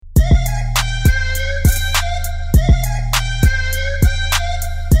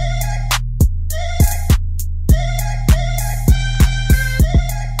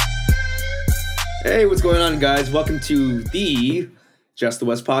what's going on, guys? Welcome to the Just the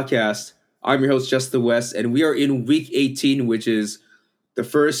West podcast. I'm your host, Just the West, and we are in week 18, which is the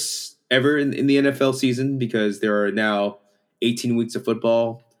first ever in the NFL season because there are now 18 weeks of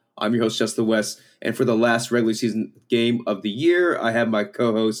football. I'm your host, Just the West, and for the last regular season game of the year, I have my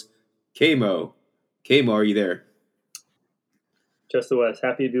co-host, Kamo. Kamo, are you there? Just the West,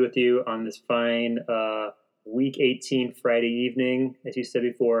 happy to be with you on this fine week 18 Friday evening. As you said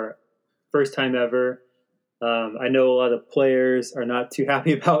before, first time ever. I know a lot of players are not too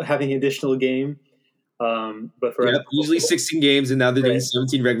happy about having an additional game. But for us, usually 16 games, and now they're doing right.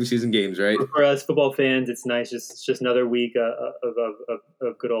 17 regular season games, right? For us football fans, it's nice. It's just another week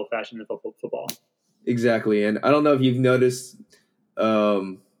of good old-fashioned football. Exactly, and I don't know if you've noticed,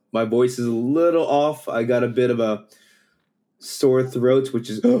 my voice is a little off. I got a bit of a sore throat, which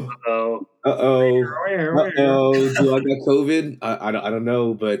is do I got COVID? I don't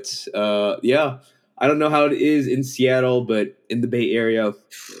know, but yeah, I don't know how it is in Seattle, but in the Bay Area,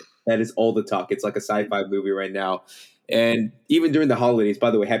 that is all the talk. It's like a sci-fi movie right now, and even during the holidays. By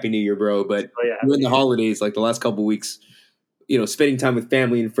the way, Happy New Year, bro! But during the holidays, like the last couple weeks, spending time with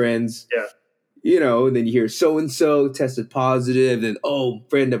family and friends. Yeah. And then you hear so-and-so tested positive, and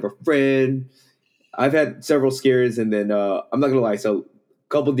friend of a friend. I've had several scares, and then I'm not gonna lie. So a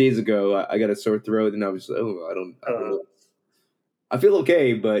couple days ago, I got a sore throat, and I was I don't know. I feel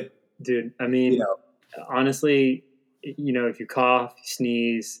okay, but dude, I mean, honestly, if you cough,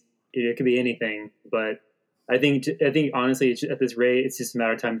 sneeze, it could be anything. But I think honestly, at this rate, it's just a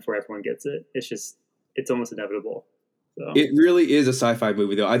matter of time before everyone gets it. It's almost inevitable. So. It really is a sci-fi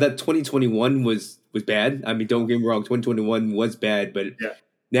movie, though. I thought 2021 was bad. I mean, don't get me wrong, 2021 was bad, but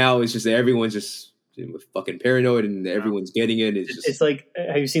now it's just that everyone's just fucking paranoid and everyone's getting it. It's like,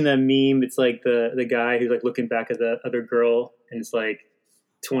 have you seen that meme? It's like the guy who's like looking back at the other girl, and it's like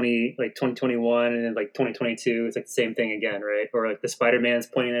 2021, and then like 2022. It's like the same thing again, right? Or like the Spider-Mans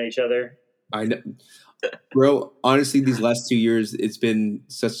pointing at each other. I know, bro. Honestly, these last 2 years, it's been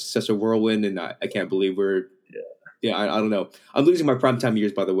such a whirlwind, and I can't believe we're. Yeah, I don't know. I'm losing my primetime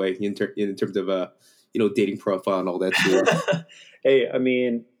years, by the way, in terms of dating profile and all that too. Hey, I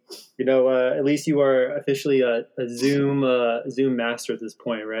mean, at least you are officially a Zoom master at this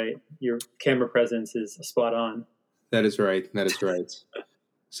point, right? Your camera presence is spot on. That is right.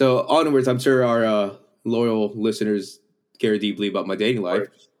 So onwards, I'm sure our loyal listeners care deeply about my dating life.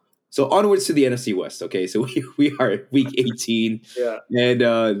 So onwards to the NFC West. Okay, so we are at week 18, and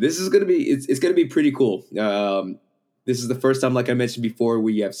this is gonna be it's gonna be pretty cool. This is the first time, like I mentioned before,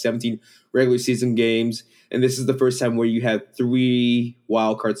 where you have 17 regular season games, and this is the first time where you have 3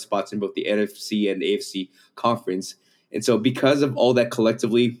 wildcard spots in both the NFC and the AFC conference. And so, because of all that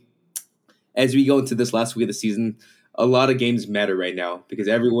collectively, as we go into this last week of the season, a lot of games matter right now because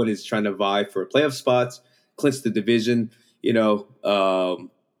everyone is trying to vie for playoff spots, clinch the division,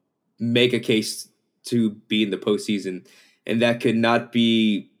 make a case to be in the postseason, and that could not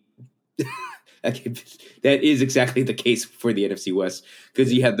be. That is exactly the case for the NFC West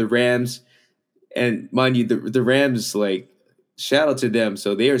because you have the Rams, and mind you, the Rams, like, shout out to them.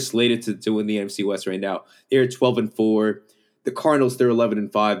 So they are slated to win the NFC West right now. They're 12-4. The Cardinals, they're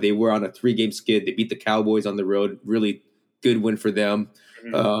 11-5. They were on a 3-game skid. They beat the Cowboys on the road. Really good win for them.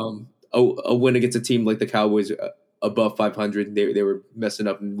 Mm-hmm. A win against a team like the Cowboys above 500. They were messing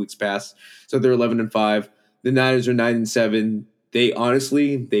up in weeks past. So they're 11-5. The Niners are 9-7.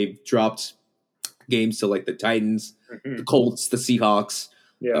 They've dropped games to like the Titans, the Colts, the Seahawks.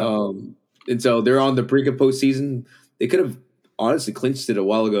 And so they're on the brink of postseason. They could have honestly clinched it a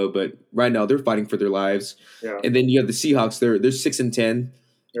while ago, but right now they're fighting for their lives. And then you have the Seahawks. They're 6-10.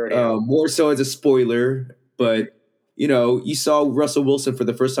 More so as a spoiler, but you saw Russell Wilson for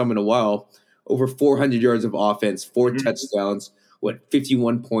the first time in a while, over 400 yards of offense, 4 touchdowns,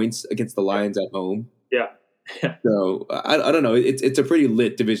 51 points against the Lions at home. So I don't know. It's a pretty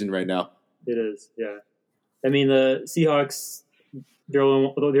lit division right now. It is, yeah. I mean, the Seahawks,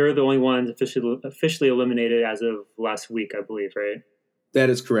 they're the only ones officially eliminated as of last week, I believe, right? That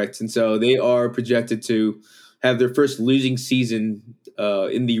is correct. And so they are projected to have their first losing season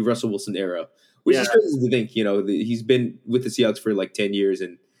in the Russell Wilson era, which is crazy to think. He's been with the Seahawks for like 10 years,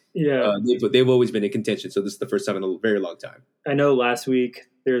 and they've always been in contention. So this is the first time in a very long time. I know last week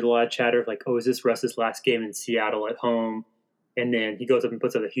there was a lot of chatter of like, is this Russ's last game in Seattle at home? And then he goes up and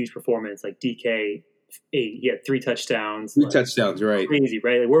puts up a huge performance, like DK. He had 3 touchdowns. 3 touchdowns, right? Crazy,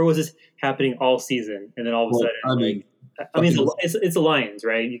 right? Like, where was this happening all season? And then all of a sudden, it's the Lions,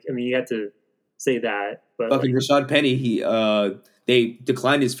 right? You had to say that. But Fucking Rashad Penny, they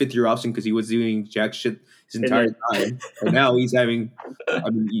declined his 5th-year option because he was doing jack shit his entire time, and now he's having. I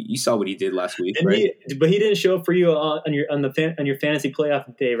mean, you saw what he did last week, right? But he didn't show up for you on your fantasy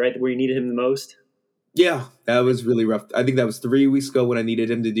playoff day, right, where you needed him the most. Yeah, that was really rough. I think that was 3 weeks ago when I needed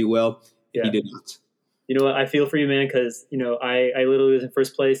him to do well. Yeah. He did not. You know what? I feel for you, man, because I literally was in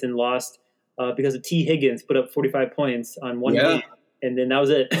first place and lost because of T. Higgins put up 45 points on one game, and then that was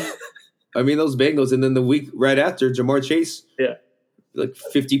it. I mean, those Bengals, and then the week right after, Jamar Chase, like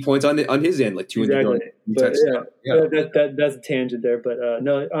 50 points on his end, like 200 yards. That's a tangent there, but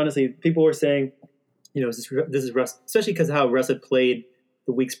no, honestly, people were saying, this is Russ, especially because of how Russ had played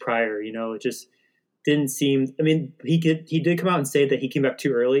the weeks prior. It just didn't seem. I mean, he did come out and say that he came back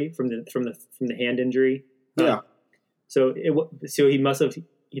too early from the hand injury. Yeah. So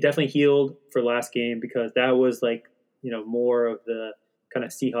he definitely healed for last game, because that was like more of the kind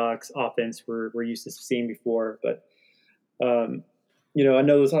of Seahawks offense we're used to seeing before. But I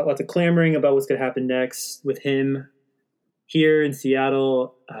know there's lots of clamoring about what's going to happen next with him here in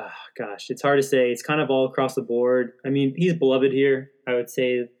Seattle. Gosh, it's hard to say. It's kind of all across the board. I mean, he's beloved here. I would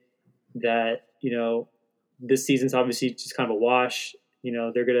say that this season's obviously just kind of a wash.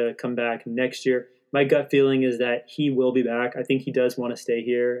 They're going to come back next year. My gut feeling is that he will be back. I think he does want to stay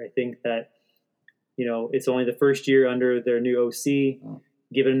here. I think that it's only the first year under their new OC.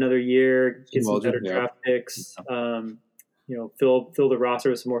 Give it another year, get some better draft picks. Fill the roster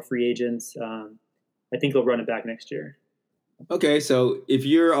with some more free agents. I think he'll run it back next year. Okay, so if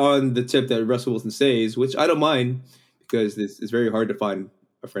you're on the tip that Russell Wilson stays, which I don't mind, because it's very hard to find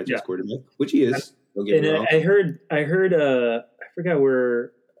a franchise quarterback, which he is. I heard I forgot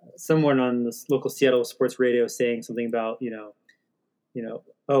where someone on this local Seattle sports radio saying something about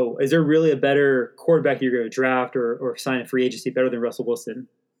is there really a better quarterback you're going to draft or sign a free agency better than Russell Wilson?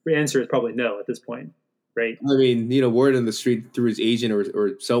 The answer is probably no at this point, right? I mean, word on the street through his agent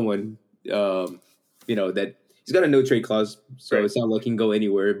or someone, that he's got a no trade clause, so it's not like he can go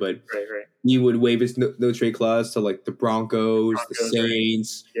anywhere. But he would waive his no trade clause to like the Broncos, the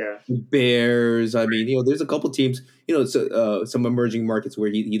Saints, the Bears. I mean, there's a couple teams, some emerging markets where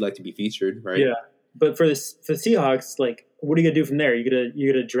he'd like to be featured, right? Yeah, but for the Seahawks, like, what are you gonna do from there?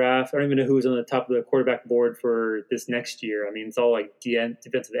 You gonna draft? I don't even know who's on the top of the quarterback board for this next year. I mean, it's all like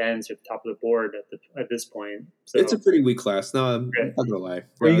defensive ends at the top of the board at this point. So it's a pretty weak class. No, I'm not gonna lie.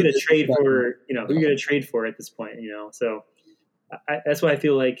 Or are you gonna trade for? Who are you gonna trade for at this point? So that's why I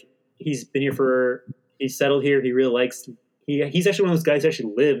feel like he's been here he's settled here. He really likes. He's actually one of those guys who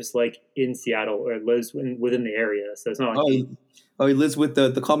actually lives like in Seattle or lives within the area. So it's not like he lives with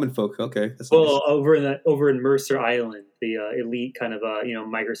the common folk. Okay. That's nice. over in Mercer Island, the elite kind of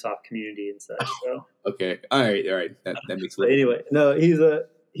Microsoft community and such. So okay, all right, that makes sense. Anyway, no,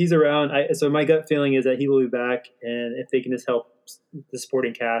 he's around. So my gut feeling is that he will be back, and if they can just help the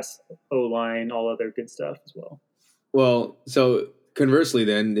supporting cast, O-line, all other good stuff as well. Well, so conversely,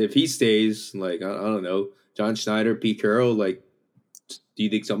 then, if he stays, like I don't know, John Schneider, Pete Carroll, like, do you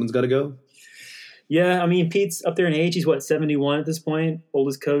think someone's got to go? Yeah, I mean, Pete's up there in age. He's 71 at this point,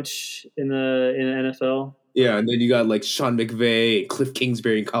 oldest coach in the NFL. Yeah, and then you got like Sean McVay, Cliff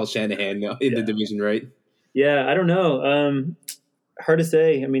Kingsbury, and Kyle Shanahan in the division, right? Yeah, I don't know. Hard to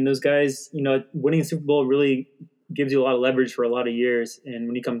say. I mean, those guys, winning a Super Bowl really gives you a lot of leverage for a lot of years, and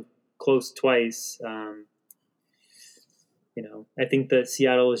when you come close twice, I think that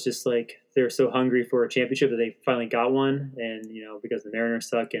Seattle is just like they're so hungry for a championship that they finally got one, and because the Mariners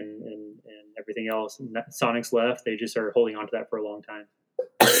suck and everything else, and Sonics left, they just are holding on to that for a long time.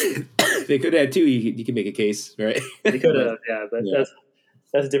 They could have two. You can make a case, right? They could have, but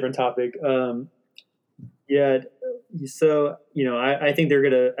that's a different topic. So I think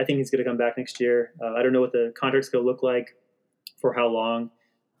I think he's gonna come back next year. I don't know what the contract's gonna look like for how long.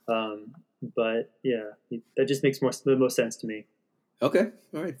 But that just makes the most sense to me. Okay.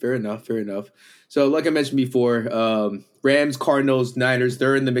 All right. Fair enough. So like I mentioned before, Rams, Cardinals, Niners,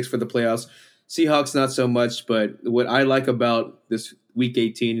 they're in the mix for the playoffs. Seahawks, not so much. But what I like about this week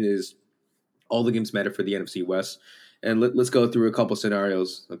 18 is all the games matter for the NFC West. And let's go through a couple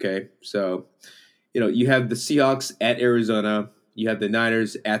scenarios. Okay. So, you have the Seahawks at Arizona. You have the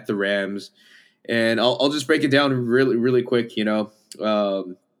Niners at the Rams. And I'll just break it down really, really quick,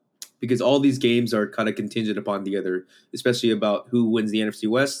 because all these games are kind of contingent upon the other, especially about who wins the NFC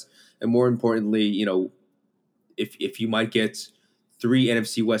West. And more importantly, if you might get 3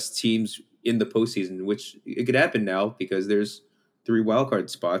 NFC West teams in the postseason, which it could happen now because there's 3 wildcard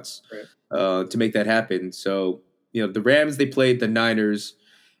spots to make that happen. So, the Rams, they played the Niners.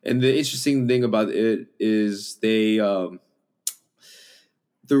 And the interesting thing about it is the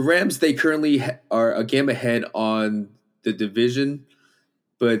the Rams, they currently are a game ahead on the division,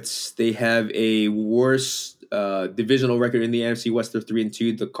 but they have a worse divisional record in the NFC West. They're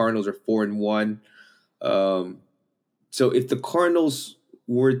 3-2. The Cardinals are 4-1. Um, so if the Cardinals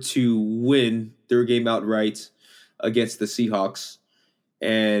were to win their game outright against the Seahawks,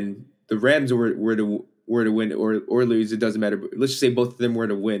 and the Rams were to win or lose, it doesn't matter. But let's just say both of them were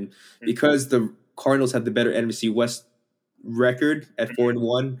to win, because the Cardinals have the better NFC West record at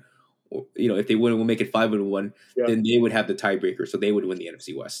 4-1. If they win, we'll make it 5-1. Yeah. Then they would have the tiebreaker, so they would win the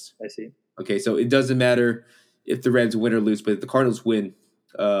NFC West. I see. Okay, so it doesn't matter if the Rams win or lose, but if the Cardinals win,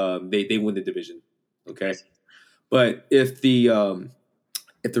 they win the division. Okay, but if the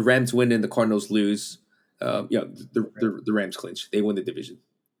Rams win and the Cardinals lose, the Rams clinch. They win the division.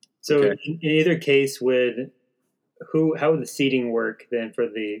 So Okay. in either case, how would the seeding work then for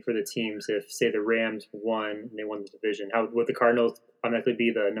the teams if, say, the Rams won and they won the division? How would the Cardinals automatically be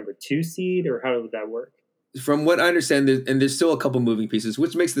the number 2 seed, or how would that work? From what I understand, there's still a couple moving pieces,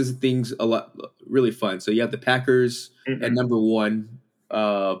 which makes these things a lot really fun. So you have the Packers at number 1,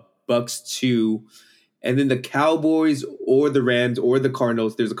 Bucks 2, and then the Cowboys or the Rams or the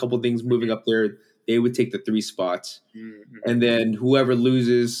Cardinals. There's a couple things moving up there. They would take the 3 spots, and then whoever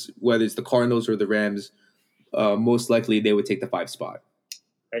loses, whether it's the Cardinals or the Rams, most likely they would take the 5 spot.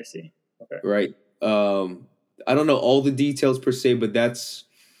 I see. Okay. Right. I don't know all the details per se, but that's,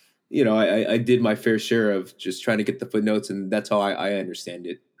 I did my fair share of just trying to get the footnotes, and that's how I understand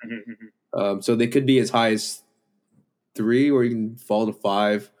it. So they could be as high as 3, or you can fall to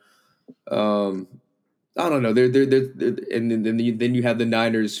 5. I don't know. They're and then you have the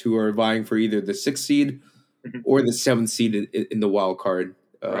Niners, who are vying for either the 6th seed or the 7th seed in the wild card.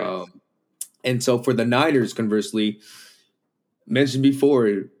 Right. And so for the Niners, conversely, mentioned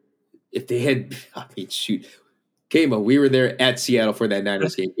before, if they had, Kama, we were there at Seattle for that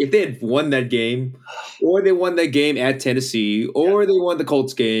Niners game. If they had won that game, or they won that game at Tennessee, or they won the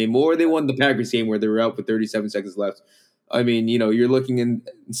Colts game, or they won the Packers game where they were out with 37 seconds left, I mean, you're looking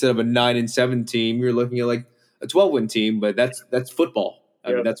instead of a 9-7 team, you're looking at like a 12-win team. But that's football.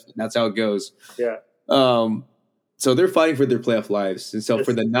 I mean, that's how it goes. Yeah. So they're fighting for their playoff lives, and so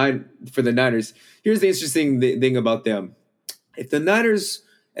for the Niners, here's the interesting thing about them: if the Niners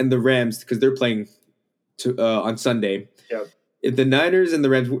and the Rams, because they're playing on Sunday, if the Niners and the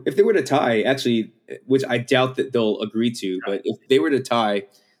Rams, if they were to tie, actually, which I doubt that they'll agree to, but if they were to tie,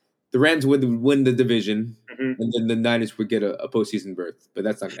 the Rams would win the division, and then the Niners would get a postseason berth. But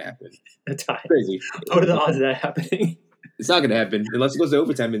that's not going to happen. A tie. Crazy. What are the odds of that happening? It's not going to happen unless it goes to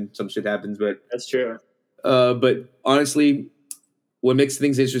overtime and some shit happens. But that's true. But honestly, what makes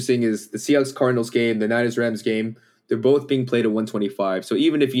things interesting is the Seahawks-Cardinals game, the Niners-Rams game. They're both being played at 125. So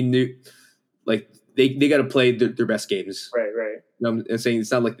even if you knew, like, they got to play their best games. Right. I'm saying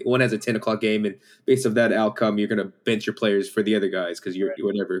it's not like one has a 10 o'clock game, and based on that outcome, you're going to bench your players for the other guys because you're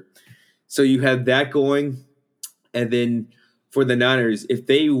whatever. So you have that going. And then for the Niners, if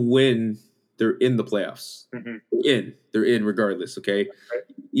they win, they're in the playoffs. They're in regardless, okay? Right.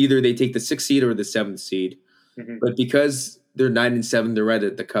 Either they take the 6th seed or the 7th seed. But because they're 9-7, they're right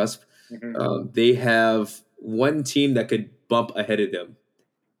at the cusp. They have one team that could bump ahead of them,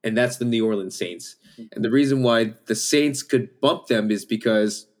 and that's the New Orleans Saints. And the reason why the Saints could bump them is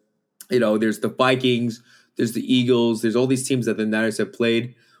because, there's the Vikings, there's the Eagles, there's all these teams that the Niners have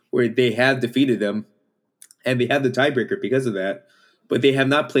played where they have defeated them, and they have the tiebreaker because of that. But they have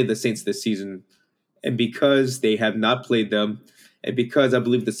not played the Saints this season. And because they have not played them, and because I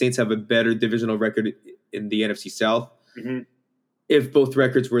believe the Saints have a better divisional record in the NFC South, if both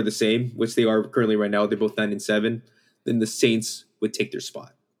records were the same, which they are currently right now, they're both 9-7, then the Saints would take their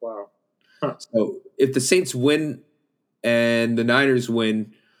spot. Wow. So if the Saints win and the Niners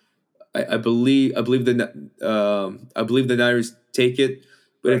win, I believe the Niners take it.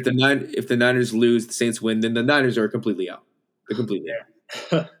 But if the Niners lose, the Saints win, then the Niners are completely out. They're completely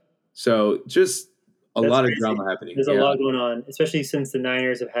out. So just a lot of drama happening. There's a lot going on, especially since the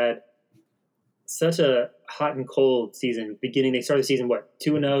Niners have had such a hot and cold season. They started the season 2-0,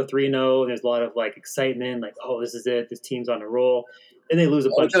 3-0, and there's a lot of like excitement, like, oh, this is it, this team's on a roll. And they lose a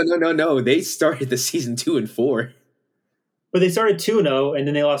bunch. No. They started the season 2-4. But they started 2-0, and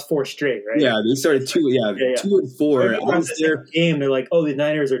then they lost 4 straight, right? Yeah, they started 2-4. I was there. Game, they're like, oh, the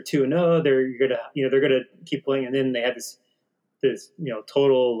Niners are 2-0. They're gonna keep playing, and then they had this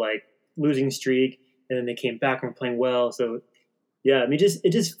total like losing streak, and then they came back and were playing well. So yeah, I mean,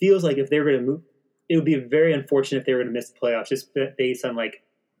 it just feels like if they were going to move, it would be very unfortunate if they were going to miss the playoffs, just based on like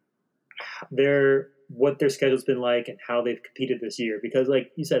what their schedule's been like and how they've competed this year. Because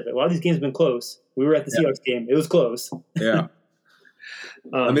like you said, a lot of these games have been close. We were at the Seahawks game; it was close. Yeah,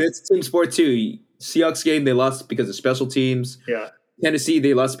 I mean, it's a team sport too. Seahawks game, they lost because of special teams. Yeah. Tennessee,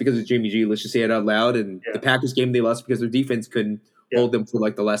 they lost because of Jimmy G. Let's just say it out loud. And the Packers game, they lost because their defense couldn't hold them for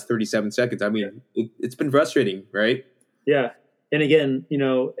like the last 37 seconds. I mean, it's been frustrating, right? Yeah. And again,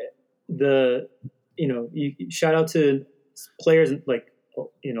 shout out to players like,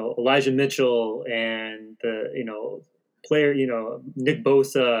 Elijah Mitchell and the, player, Nick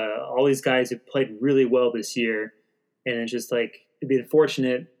Bosa, all these guys who played really well this year. And it's just like, it'd be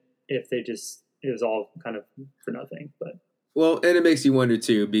unfortunate if it was all kind of for nothing. But well, and it makes you wonder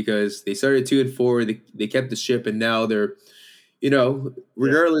too, because they started 2-4, they kept the ship, and now they're,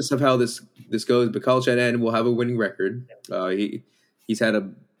 regardless of how this goes, but Kyle Shanahan will have a winning record. He's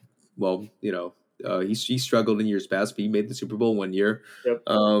had he struggled in years past, but he made the Super Bowl one year. Yep.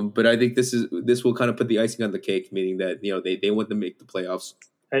 But I think this will kind of put the icing on the cake, meaning that they want to make the playoffs.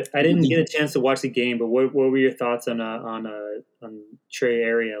 I didn't get a chance to watch the game, but what were your thoughts on Trey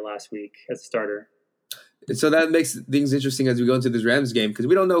Area last week as a starter? And so that makes things interesting as we go into this Rams game, because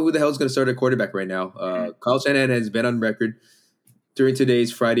we don't know who the hell is going to start at quarterback right now. Kyle Shanahan has been on record during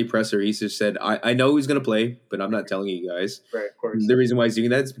today's Friday presser. He just said, I know who's going to play, but I'm not telling you guys. Right, of course. The reason why he's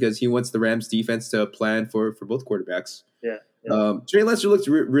doing that is because he wants the Rams defense to plan for both quarterbacks. Yeah. Trey Lance looked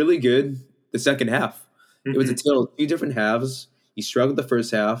really good the second half. Mm-hmm. It was a tale of two different halves. He struggled the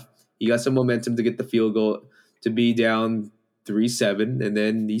first half. He got some momentum to get the field goal to be down 3-7, and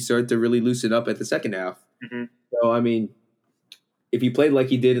then he started to really loosen up at the second half. Mm-hmm. So, I mean, if he played like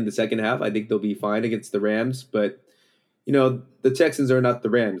he did in the second half, I think they'll be fine against the Rams. But, the Texans are not the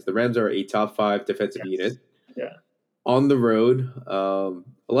Rams. The Rams are a top 5 defensive unit. Yeah. On the road, a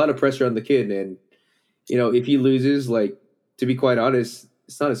lot of pressure on the kid. And, if he loses, to be quite honest,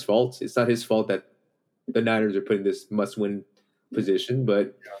 it's not his fault. It's not his fault that the Niners are putting this must-win position.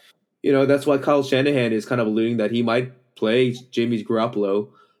 But, that's why Kyle Shanahan is kind of alluding that he might play Jimmy Garoppolo.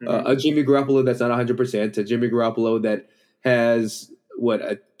 A Jimmy Garoppolo that's not 100%, a Jimmy Garoppolo that has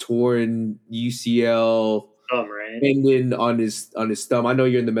a torn UCL tendon on his thumb. I know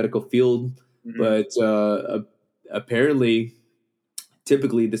you're in the medical field, but apparently,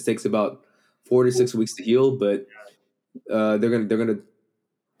 typically this takes about 4 to 6 weeks to heal. But they're gonna.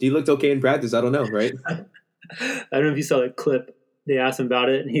 He looked okay in practice. I don't know, right? I don't know if you saw that clip. They asked him about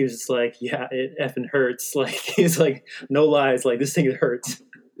it, and he was just like, "Yeah, it effing hurts." Like he's like, "No lies, like this thing hurts."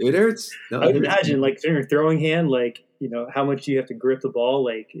 It hurts. No, I would imagine, like, in your throwing hand, like, how much you have to grip the ball.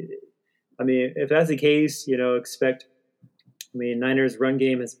 Like, I mean, if that's the case, expect. I mean, Niners' run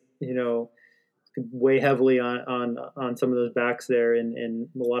game is, weigh heavily on some of those backs there, and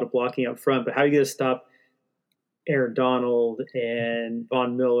a lot of blocking up front. But how are you going to stop Aaron Donald and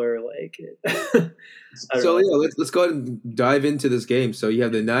Von Miller? Like, let's go ahead and dive into this game. So you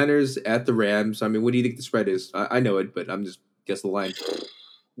have the Niners at the Rams. I mean, what do you think the spread is? I know it, but I'm just guess the line.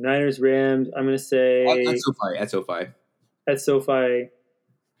 Niners, Rams, I'm going to say... At SoFi. At SoFi, I'm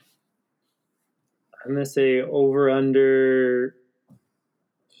going to say over under...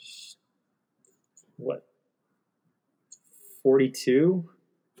 What? 42?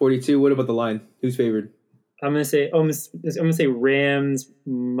 42. What about the line? Who's favored? I'm going to say Rams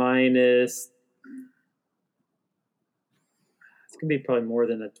minus... It's going to be probably more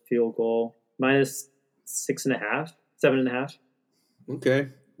than a field goal. Minus 6.5, 7.5. Okay.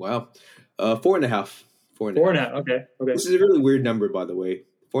 Wow. 4.5. 4.5. Okay. This is a really weird number, by the way.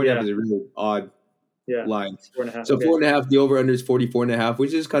 4.5 is a really odd line. 4.5. So 4.5, the over-under is 44.5,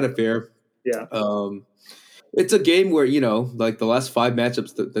 which is kind of fair. Yeah. It's a game where, like the last 5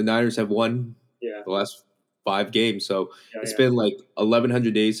 matchups, the Niners have won the last 5 games. So it's been like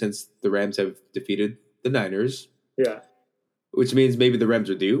 1,100 days since the Rams have defeated the Niners. Yeah. Which means maybe the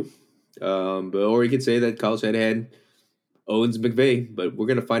Rams are due. Or you could say that Kyle Shanahan owns McVay, but we're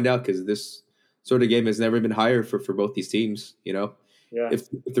going to find out because this sort of game has never been higher for both these teams. Yeah. If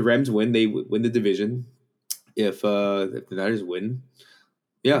the Rams win, they win the division. If the Niners win,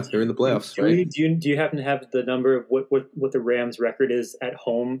 they're in the playoffs. Right? Do you happen to have the number of what the Rams' record is at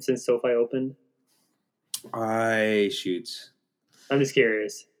home since SoFi opened? I'm just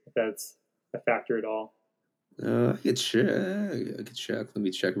curious if that's a factor at all. I could check. Let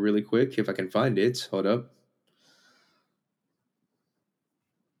me check really quick if I can find it. Hold up.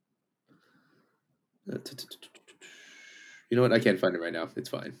 You know what? I can't find it right now. It's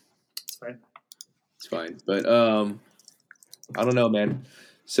fine. It's fine. But I don't know, man.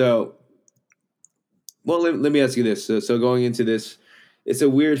 So, well, let me ask you this. So going into this, it's a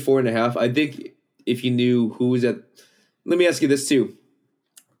weird 4.5. I think if you knew who was at, let me ask you this too.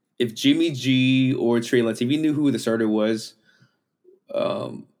 If Jimmy G or Trey Lance, if you knew who the starter was,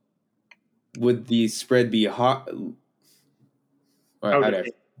 would the spread be hot? All How right, would you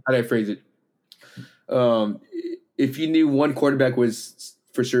think? how did I phrase it? Um, if you knew one quarterback was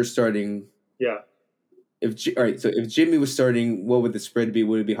for sure starting, Yeah. all right, so if Jimmy was starting, what would the spread be?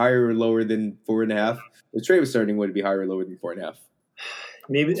 Would it be higher or lower than 4.5? If Trey was starting, would it be higher or lower than 4.5?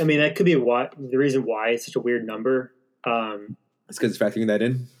 Maybe, I mean, that could be the reason why it's such a weird number. Um, It's because it's factoring that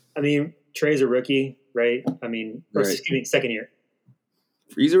in. I mean, Trey's a rookie, right? I mean, or Right. excuse me, second year.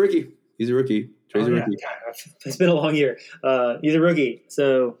 He's a rookie. He's a rookie. Trey's Oh a yeah, rookie. God, it's been a long year. He's a rookie,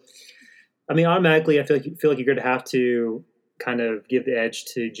 so I mean, automatically, I feel like you're going to have to kind of give the edge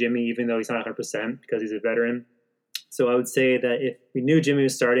to Jimmy, even though he's not 100% because he's a veteran. So I would say that if we knew Jimmy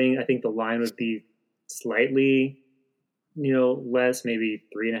was starting, I think the line would be slightly, less, maybe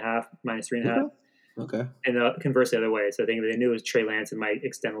 3.5, minus 3.5, Okay. Okay. and converse the other way. So I think if they knew it was Trey Lance, it might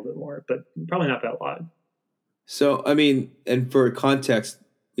extend a little bit more, but probably not that lot. So, I mean, and for context,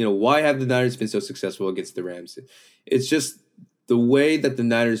 why have the Niners been so successful against the Rams? It's just the way that the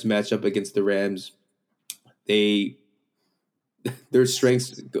Niners match up against the Rams. They their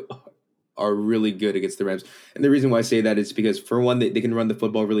strengths are really good against the Rams. And the reason why I say that is because, for one, they can run the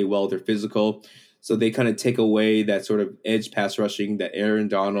football really well. They're physical. So they kind of take away that sort of edge pass rushing that Aaron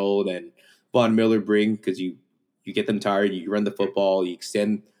Donald and Von Miller bring, because you get them tired, you run the football, you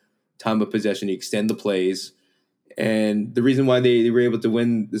extend time of possession, you extend the plays. And the reason why they were able to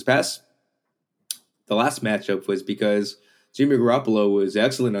win the last matchup was because Jimmy Garoppolo was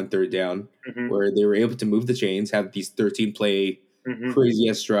excellent on third down, Mm-hmm. where they were able to move the chains, have these 13 play Mm-hmm. crazy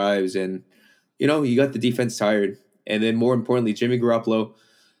ass drives, and you got the defense tired. And then more importantly, Jimmy Garoppolo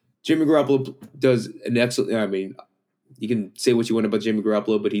does an excellent. I mean, you can say what you want about Jimmy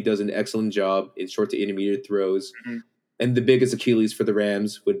Garoppolo, but he does an excellent job in short to intermediate throws. Mm-hmm. And the biggest Achilles for the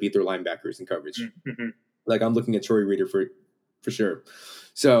Rams would be their linebackers in coverage. Mm-hmm. Like, I'm looking at Troy Reader for sure.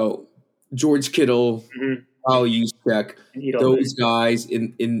 So George Kittle, Mm-hmm. Kyle Juszczyk, those guys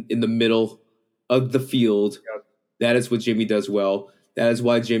in the middle of the field. Yep. That is what Jimmy does well. That is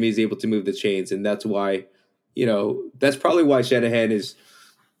why Jimmy is able to move the chains, and that's why, that's probably why Shanahan is.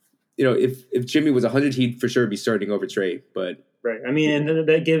 If Jimmy was 100, he'd for sure be starting over Trey. But right, I mean, and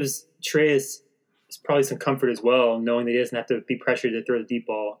that gives Trey probably some comfort as well, knowing that he doesn't have to be pressured to throw the deep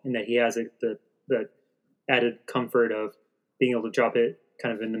ball, and that he has the added comfort of being able to drop it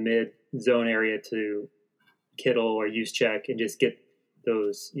kind of in the mid zone area to Kittle or Juszczyk and just get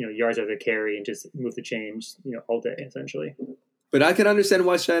those yards out of the carry and just move the chains all day essentially. But I can understand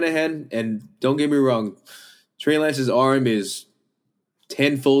why Shanahan, and don't get me wrong, Trey Lance's arm is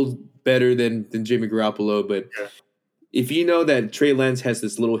tenfold better than Jimmy Garoppolo. But if you know that Trey Lance has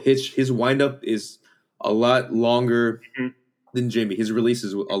this little hitch, his windup is a lot longer than Jimmy. His release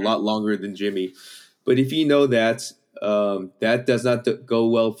is a lot longer than Jimmy. But if you know that, that does not go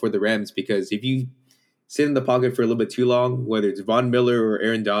well for the Rams, because if you sit in the pocket for a little bit too long, whether it's Von Miller or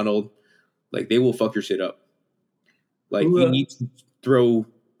Aaron Donald, like, they will fuck your shit up. Like, you need to throw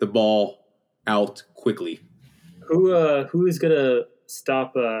the ball out quickly. Who is gonna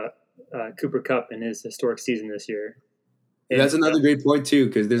stop Cooper Kupp in his historic season this year? And that's another great point too,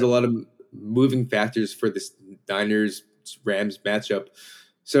 because there's a lot of moving factors for this Niners-Rams matchup.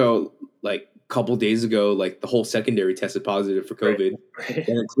 So, like, a couple days ago, like, the whole secondary tested positive for COVID. Right. That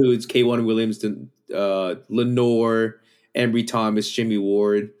includes K'Wan Williams, Lenore, Embry Thomas, Jimmy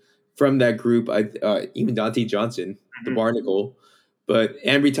Ward. From that group, even Dante Johnson, the Barnacle. But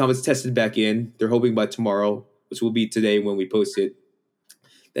Embry Thomas tested back in. They're hoping by tomorrow, which will be today when we post it,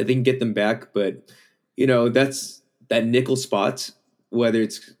 that they can get them back. But, that's that nickel spot, whether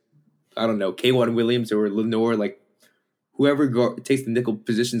it's, I don't know, K'Wan Williams or Lenore, like, whoever takes the nickel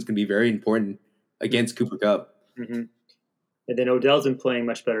position is going to be very important against Cooper Kupp. Mm-hmm. And then Odell's been playing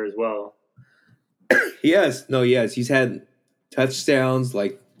much better as well. Yes. He's had touchdowns.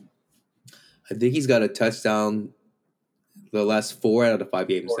 Like, I think he's got a touchdown the last 4 out of the 5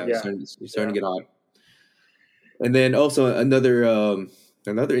 games now. Yeah. He's starting to get hot. And then also another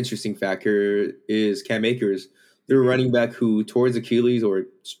interesting factor is Cam Akers. They're a running back who tore his Achilles, or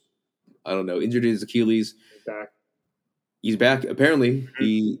I don't know, injured his Achilles. He's back. Apparently,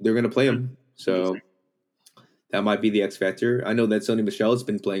 they're going to play him. So that might be the X factor. I know that Sony Michel has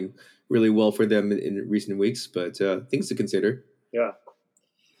been playing really well for them in recent weeks, but things to consider. Yeah.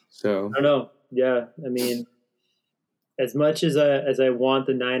 So I don't know. Yeah, I mean, as much as I want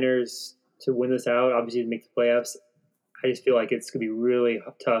the Niners to win this out, obviously to make the playoffs, I just feel like it's going to be really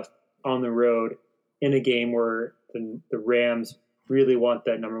tough on the road in a game where the Rams really want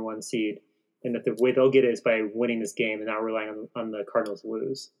that number 1 seed, and that the way they'll get it is by winning this game and not relying on the Cardinals to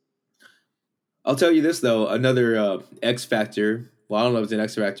lose. I'll tell you this, though, another X factor. Well, I don't know if it's an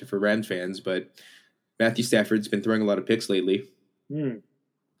X factor for Rams fans, but Matthew Stafford's been throwing a lot of picks lately. Hmm.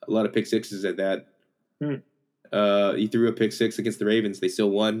 A lot of pick sixes at that. Hmm. He threw a pick six against the Ravens. They still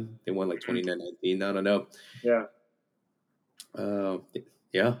won. They won like 29-19. I don't know. Yeah. Uh,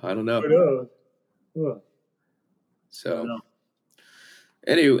 yeah, I don't know. Who knows? Oh, I don't So, know.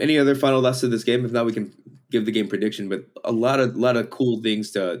 any other final thoughts to this game? If not, we can give the game prediction. But a lot of cool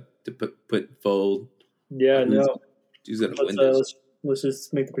things to put fold Yeah, on no. who's gonna Let's win uh, this. let's let's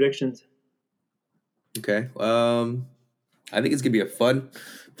just make the predictions. Okay. I think it's gonna be a fun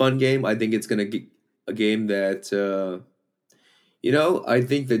game. I think it's gonna get a game that I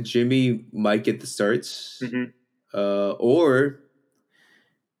think that Jimmy might get the starts. Hmm. Or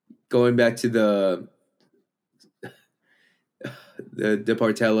going back to the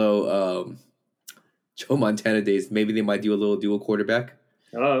DePartello, Joe Montana days, maybe they might do a little dual quarterback.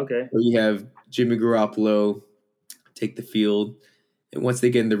 Oh, okay. Where you have Jimmy Garoppolo take the field, and once they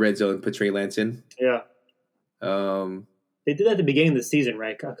get in the red zone, put Trey Lance in. Yeah. Um, They did that at the beginning of the season,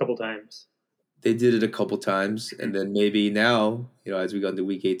 right? A couple times. they did it a couple times, and then maybe now, as we go into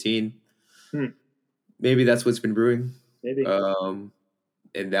Week 18, Hmm. maybe that's what's been brewing. Maybe.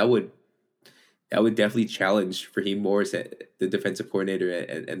 And that would definitely challenge Raheem Morris, the defensive coordinator,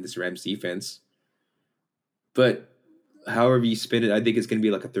 and this Rams defense. But however you spin it, I think it's going to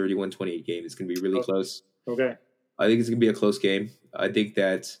be like a 31-28 game. It's going to be really Oh, close. okay. I think it's going to be a close game. I think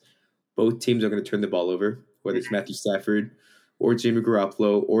that both teams are going to turn the ball over, whether it's Matthew Stafford or Jimmy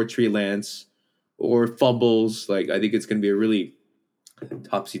Garoppolo or Trey Lance or fumbles. Like, I think it's going to be a really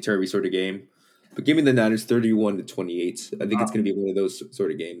topsy-turvy sort of game. But give me the Niners 31-28. I think it's going to be one of those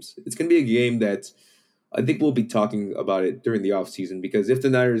sort of games. It's going to be a game that I think we'll be talking about it during the offseason, because if the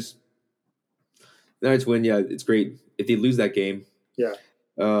Niners win, yeah, it's great. If they lose that game, Yeah.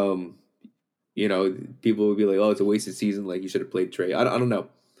 um, people will be like, "Oh, it's a wasted season. Like, you should have played Trey." I don't know,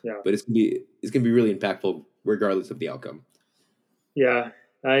 Yeah. but it's gonna be really impactful regardless of the outcome. Yeah.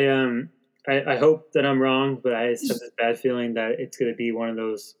 I hope that I'm wrong, but I just have this bad feeling that it's going to be one of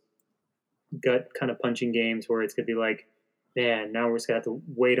those gut kind of punching games where it's going to be like, man, now we're just going to have to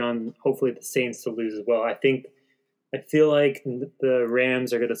wait on hopefully the Saints to lose as well. I feel like the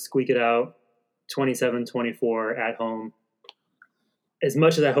Rams are going to squeak it out 27-24 at home. As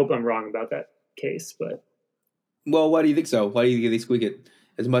much as I hope I'm wrong about that case, but Well, why do you think so? Why do you think they squeak it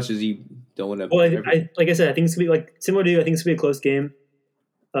as much as you don't want to? well, like I said, I think it's gonna be like similar to you. I think it's gonna be a close game.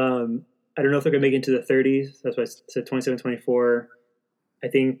 I don't know if they're gonna make it into the 30s. That's why I said 27-24. I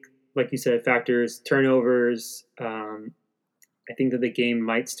think, like you said, factors turnovers. I think that the game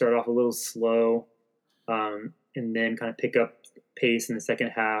might start off a little slow, and then kind of pick up pace in the second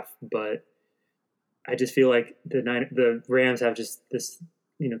half. But I just feel like the Rams have just this.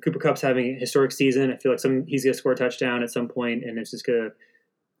 Cooper Kupp's having a historic season. I feel like he's gonna score a touchdown at some point, and it's just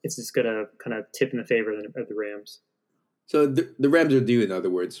gonna kind of tip in the favor of the Rams. So the Rams are due, in other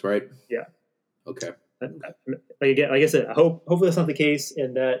words, right? Yeah. Okay. Like I said, hopefully that's not the case,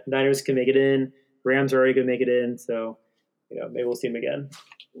 and that Niners can make it in. Rams are already going to make it in, so maybe we'll see them again.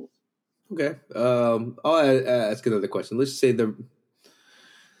 Okay. I'll ask another question. Let's just say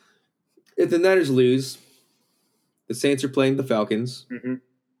if the Niners lose, the Saints are playing the Falcons. Mm-hmm.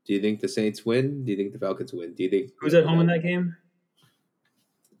 Do you think the Saints win? Do you think the Falcons win? Do you think who's at home in that game?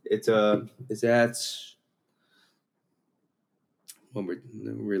 It's is that one more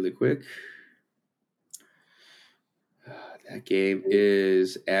really quick? That game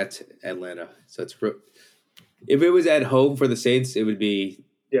is at Atlanta, so it's if it was at home for the Saints, it would be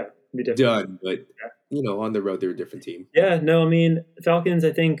done. But on the road, they're a different team. Yeah, no, I mean Falcons.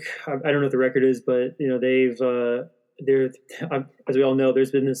 I think I don't know what the record is, but they're as we all know,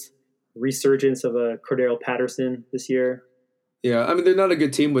 there's been this resurgence of a Cordero Patterson this year. Yeah, I mean they're not a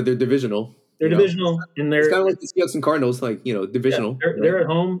good team, but they're divisional. They're divisional, and they're it's kind of like the Seahawks and Cardinals, like divisional. Yeah, they're at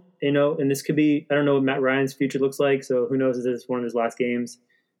home, and this could be. I don't know what Matt Ryan's future looks like, so who knows if this is one of his last games.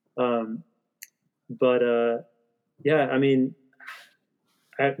 Yeah, I mean,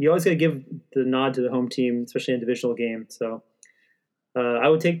 you always got to give the nod to the home team, especially in a divisional game. So I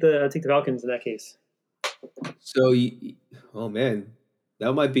would take the Falcons in that case. So, oh man,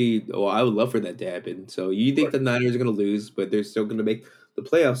 that might be. Oh, I would love for that to happen. So you think the Niners are going to lose, but they're still going to make the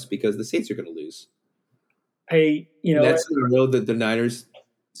playoffs because the Saints are going to lose. That's the road that the Niners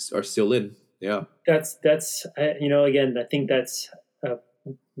are still in. Yeah, that's again, I think that's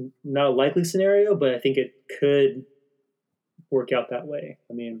not a likely scenario, but I think it could work out that way.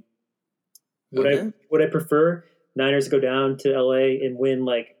 I mean, would I prefer Niners go down to LA and win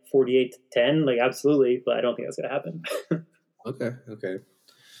like 48-10? Like, absolutely, but I don't think that's going to happen. Okay.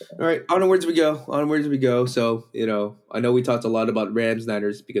 All right, onwards we go. So I know we talked a lot about Rams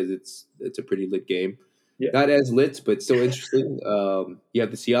Niners because it's a pretty lit game. Yeah. Not as lit, but still interesting. You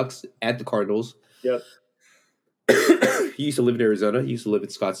have the Seahawks at the Cardinals. Yep. He used to live in Arizona. He used to live in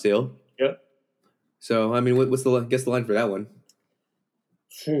Scottsdale. Yep. So, I mean, what's the guess the line for that one?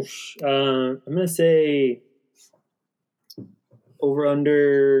 I'm gonna say over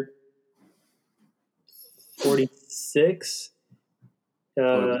under 46. Oh,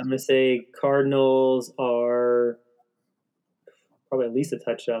 I'm gonna say Cardinals are probably at least a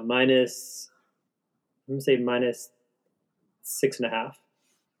touchdown. Minus, I'm gonna say minus 6.5.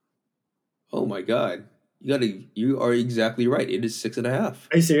 oh my God! You are exactly right. It is 6.5.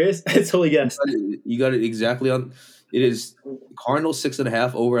 Are you serious? I totally guessed. You got it exactly on. It is Cardinals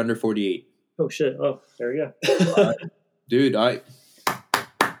 6.5 over under 48. Oh shit! Oh, there we go. Dude,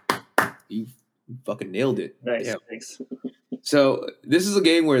 you fucking nailed it. Nice, Damn. thanks. So this is a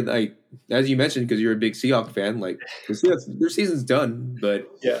game where, like, as you mentioned, because you're a big Seahawks fan, like the Seahawks, their season's done. But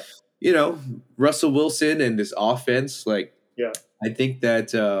Yeah, Russell Wilson and this offense, like, yeah. I think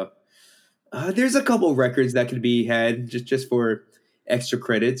that there's a couple records that could be had just for extra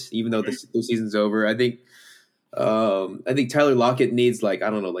credits, even though the season's over. I think Tyler Lockett needs, like,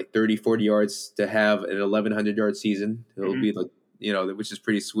 I don't know, like 30, 40 yards to have an 1,100-yard season. It'll Mhm. be like, which is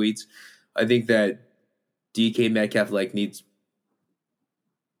pretty sweet. I think that DK Metcalf, like, needs,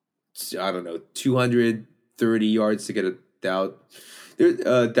 I don't know, 230 yards to get a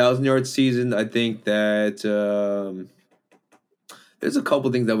 1,000-yard season. I think that there's a couple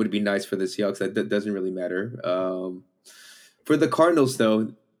things that would be nice for the Seahawks. That doesn't really matter. For the Cardinals,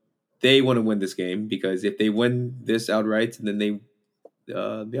 though, they want to win this game because if they win this outright, then then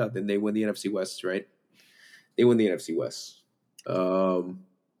they win the NFC West, right? They win the NFC West. I,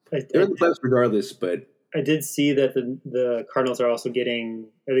 They're I, in the playoffs regardless, but I did see that the Cardinals are also getting.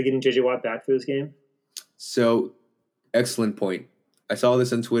 Are they getting JJ Watt back for this game? so excellent point. I saw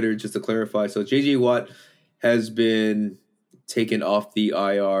this on Twitter just to clarify. So JJ Watt has been taken off the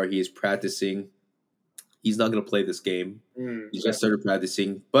IR. He is practicing. He's not going to play this game. He just started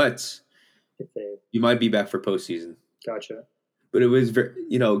practicing, but If they he might be back for postseason. gotcha. But it was very,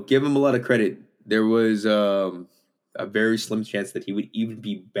 give him a lot of credit. There was a very slim chance that he would even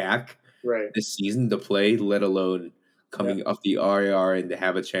be back Right. this season to play, let alone coming off the RIR and to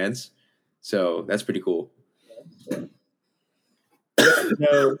have a chance. So that's pretty cool.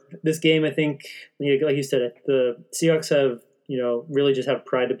 No, this game, I think, like you said, the Seahawks have, really just have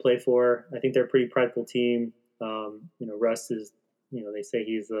pride to play for. I think they're a pretty prideful team. Russ is, they say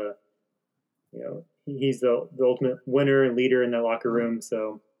he's he's the ultimate winner and leader in that locker room.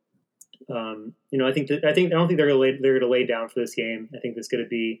 So, I don't think they're gonna lay down for this game. I think it's gonna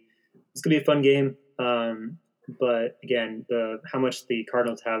be a fun game. But again, how much the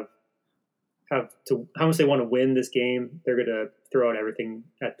Cardinals have how much they want to win this game, they're going to throw out everything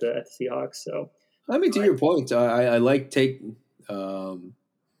at the Seahawks. So, I mean, to your point, I like take. I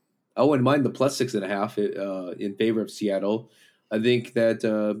wouldn't mind the plus 6.5 in favor of Seattle. I think that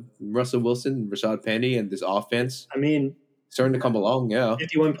Russell Wilson, Rashad Penny, and this offense I mean, starting to come along. Yeah,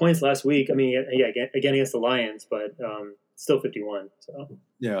 51 points last week. I mean, yeah, again against the Lions, but still 51. So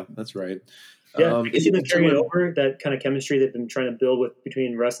yeah, that's right. yeah, I can see them carrying it over. That kind of chemistry they've been trying to build with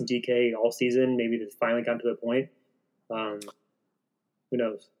between Russ and DK all season. Maybe they've finally gotten to the point. Who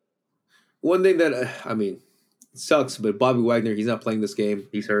knows? One thing that it sucks, but Bobby Wagner, he's not playing this game.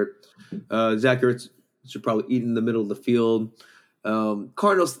 He's hurt. Zach Ertz should probably eat in the middle of the field.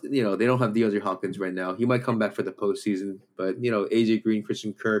 Cardinals, they don't have DeAndre Hopkins right now. He might come back for the postseason, but AJ Green,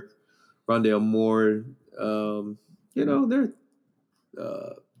 Christian Kirk, Rondale Moore, they're.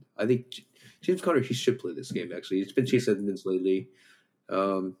 I think James Conner, he should play this game. Actually, he's been Chase Edmonds lately.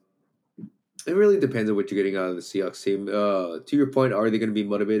 It really depends on what you're getting out of the Seahawks team. To your point, are they going to be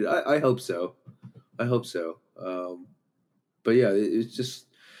motivated? I hope so. But yeah, it's just.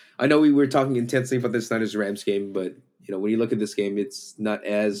 I know we were talking intensely about this Niners Rams game, but when you look at this game, it's not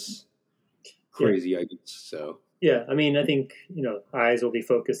as crazy. I guess so. Yeah, I mean, I think eyes will be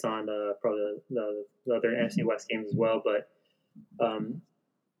focused on probably the other NFC West games as well. But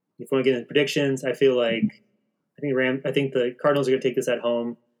if we want to get into predictions, I think the Cardinals are going to take this at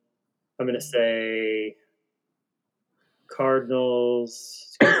home. I'm going to say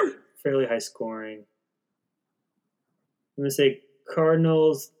Cardinals, fairly high scoring. I'm going to say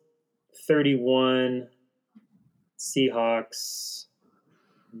Cardinals 31, Seahawks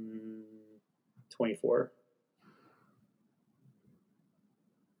 24.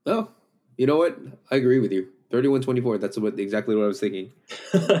 Oh, you know what? I agree with you. 31-24. That's exactly what I was thinking.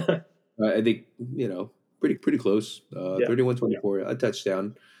 I think pretty close. 31-24, a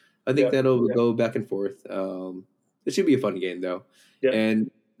touchdown. I think that'll go back and forth. It should be a fun game though. Yeah. And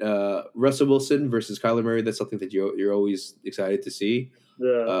Russell Wilson versus Kyler Murray. That's something that you're always excited to see.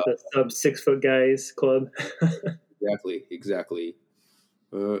 The sub 6 foot guys club. Exactly.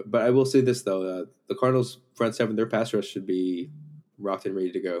 But I will say this though: the Cardinals' front seven, their pass rush should be rocked and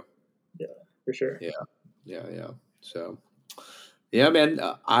ready to go. Yeah, for sure. Yeah. So, yeah, man,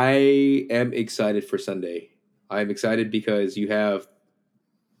 I am excited for Sunday. I'm excited because you have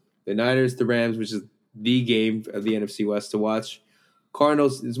the Niners, the Rams, which is the game of the NFC West to watch.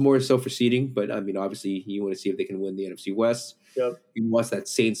 Cardinals is more so for seeding, but I mean, obviously, you want to see if they can win the NFC West. Yep. You can watch that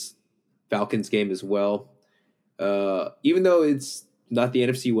Saints Falcons game as well. Even though it's not the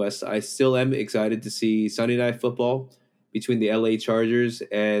NFC West, I still am excited to see Sunday Night Football between the LA Chargers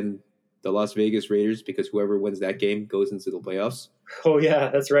and the Las Vegas Raiders because whoever wins that game goes into the playoffs. Oh yeah,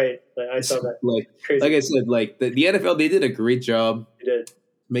 that's right. I saw that. Like Crazy. I said, like the NFL, they did a great job. They did. To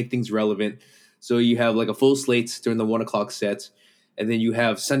make things relevant. So you have like a full slate during the 1 o'clock set, and then you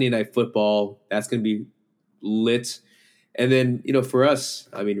have Sunday Night Football. That's going to be lit. And then for us,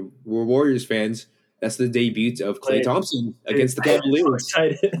 I mean, we're Warriors fans. That's the debut of Klay Thompson against the Cavaliers.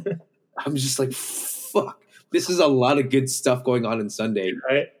 I'm just like, fuck. This is a lot of good stuff going on Sunday.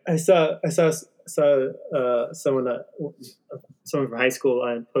 I saw someone from high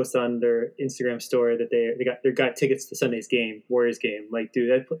school post on their Instagram story that they got tickets to Sunday's game, Warriors game. Like,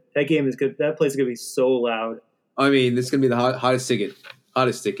 dude, that game is good. That place is gonna be so loud. I mean, this is gonna be the hottest ticket.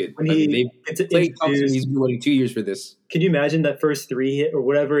 Klay Thompson, he's been waiting 2 years for this. Can you imagine that first 3 hit or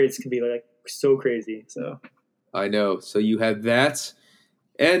whatever? It's gonna be like so crazy. So I know. So you have that,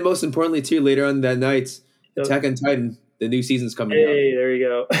 and most importantly, too, later on that night, Attack on Titan. The new season's coming out. Hey, there you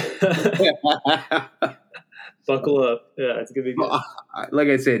go. Buckle up. Yeah, it's gonna be good. Like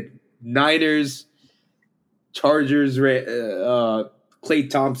I said, Niners, Chargers, Klay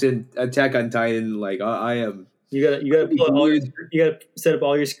Thompson, Attack on Titan. Like I am. You gotta set up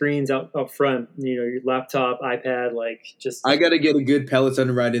all your screens up front. Your laptop, iPad, I gotta get a good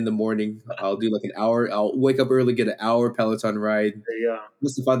Peloton ride in the morning. I'll do like an hour. I'll wake up early, get an hour Peloton ride. There you go.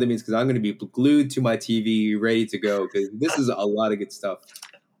 What's the fun that means? Because I'm gonna be glued to my TV, ready to go. Because this is a lot of good stuff,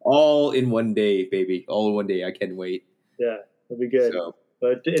 all in one day, baby. All in one day. I can't wait. Yeah, it'll be good. So,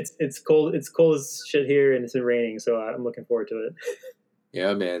 but it's cold. It's cold as shit here, and it's been raining. So I'm looking forward to it.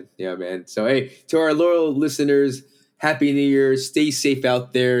 Yeah, man. So, hey, to our loyal listeners, Happy New Year. Stay safe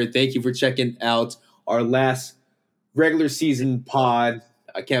out there. Thank you for checking out our last regular season pod.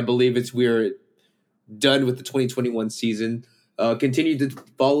 I can't believe we're done with the 2021 season. Continue to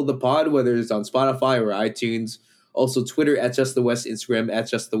follow the pod, whether it's on Spotify or iTunes. Also, Twitter @JustTheWest, Instagram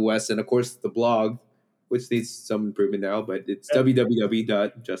 @JustTheWest, and, of course, the blog, which needs some improvement now, but it's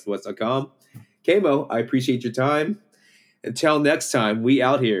www.justthewest.com. Kamo, I appreciate your time. Until next time, we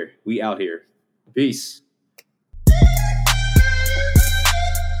out here. Peace.